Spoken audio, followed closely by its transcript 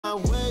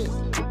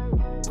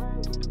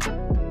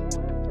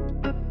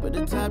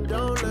but the top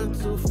don't look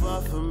too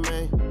far from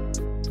me.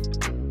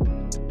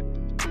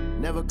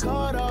 Never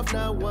caught off,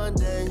 not one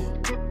day.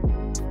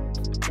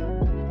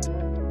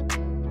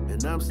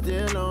 And I'm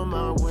still on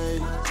my way.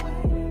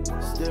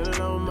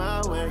 Still on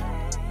my way.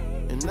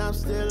 And I'm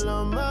still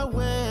on my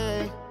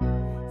way.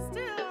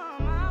 Still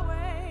on my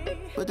way.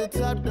 But the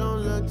top don't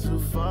look too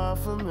far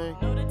from me.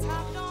 No, the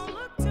top don't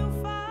look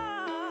too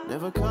far.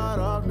 Never caught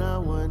off,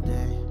 not one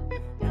day.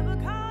 Never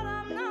caught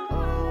up, no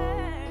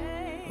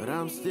way. But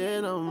I'm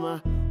still on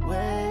my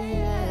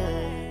way.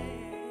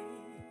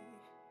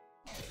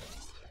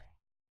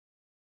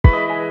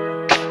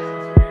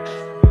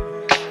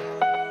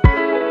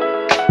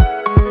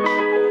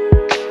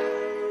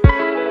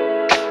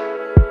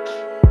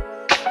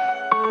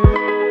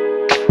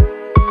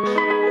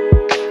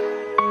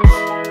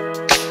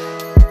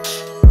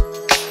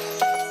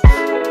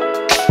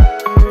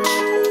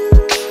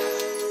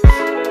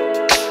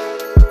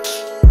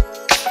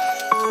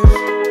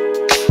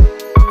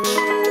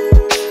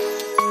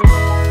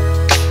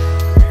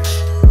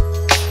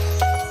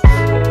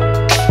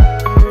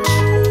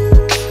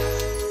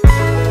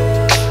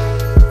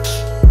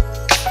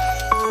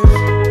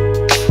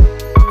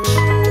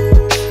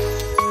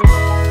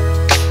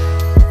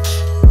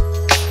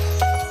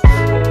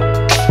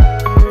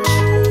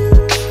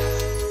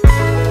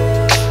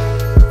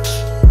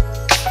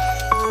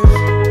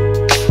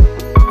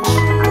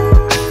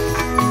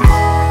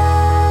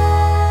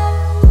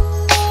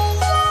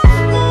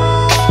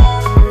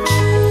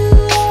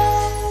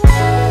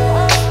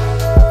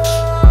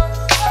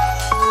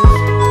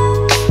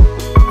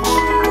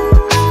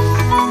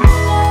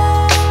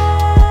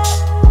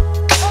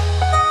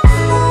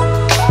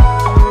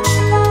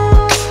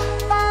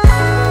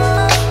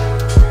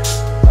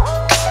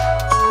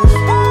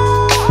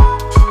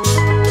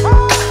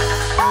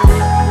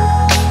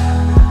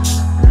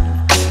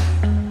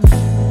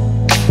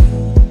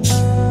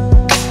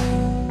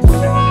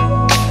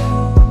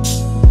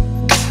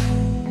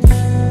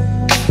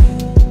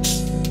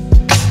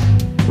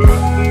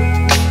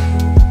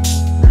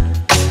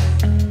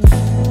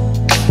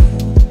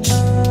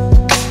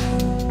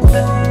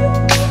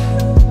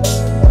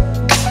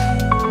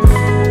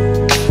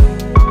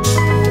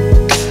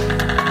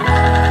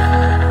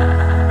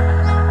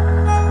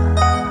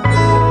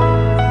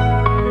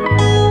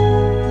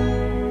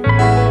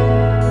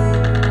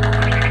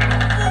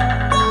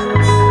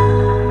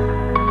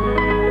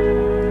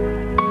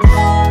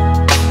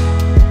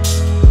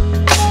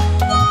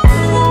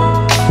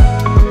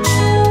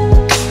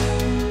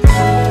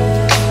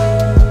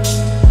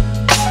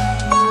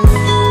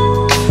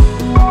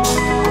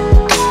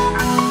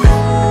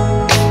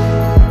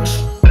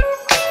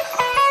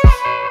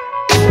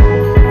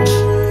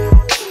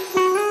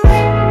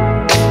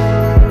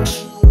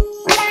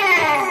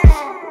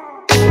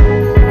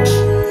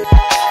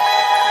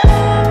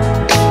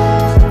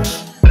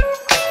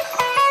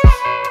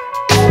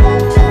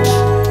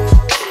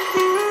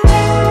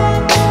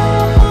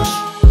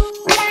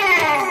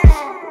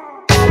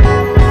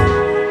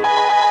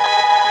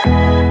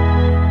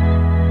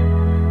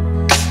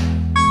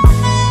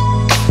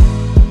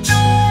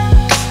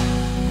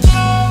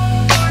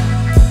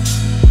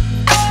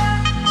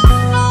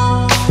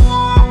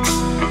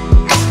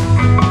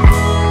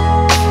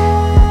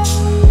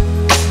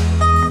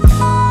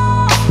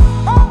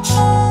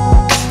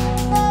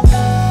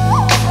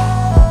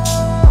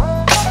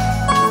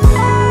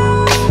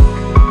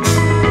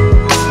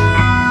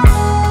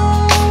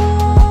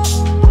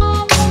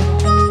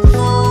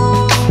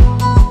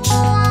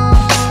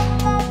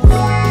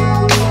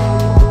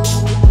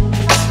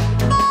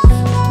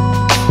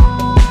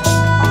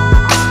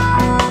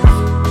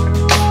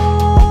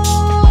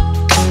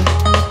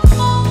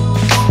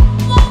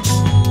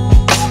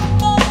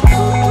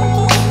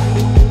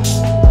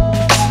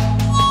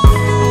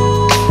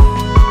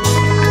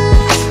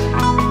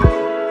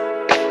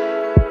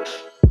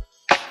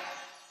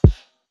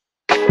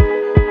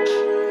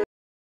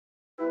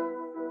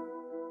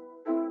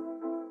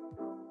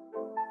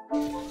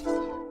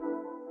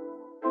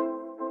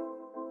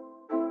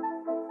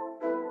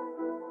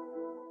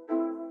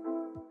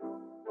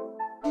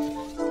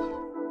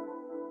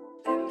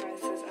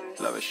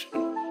 Lavish,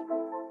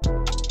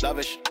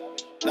 lavish,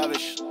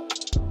 lavish.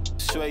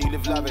 Swear you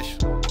live lavish.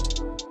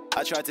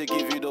 I tried to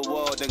give you the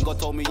world, then God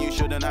told me you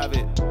shouldn't have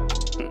it.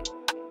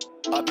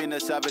 I've been a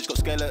savage, got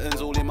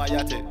skeletons all in my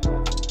attic.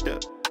 Yeah.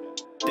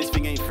 This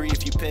thing ain't free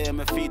if you pay him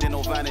and feed it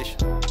or vanish.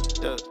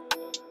 Yeah.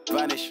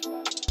 Vanish.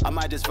 I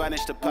might just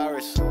vanish to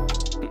Paris.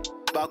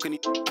 Balcony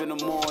in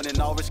the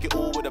morning, I'll risk it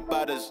all with the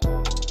badders.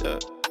 Yeah.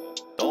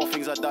 The whole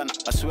things I done,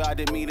 I swear I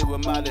didn't mean it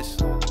with malice.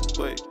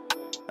 Wait,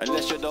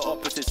 unless you're the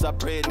opposites, I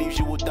pray it leaves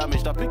you all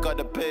damaged. I pick up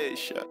the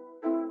pace. Yeah.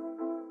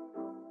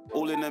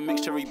 All in a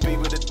mixture, he be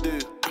with a do.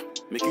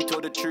 Make you tell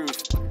the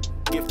truth.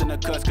 Gift and a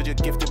curse, cause you're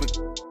gifted with.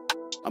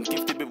 I'm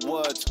gifted with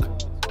words.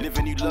 Live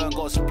and you learn,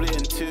 got split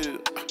in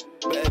two.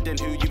 Better than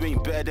who, you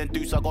ain't better than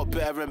Deuce. I got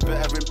better and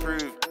better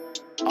improved.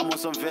 I'm on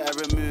some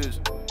veteran moves.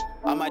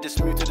 I might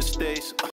just move to the States.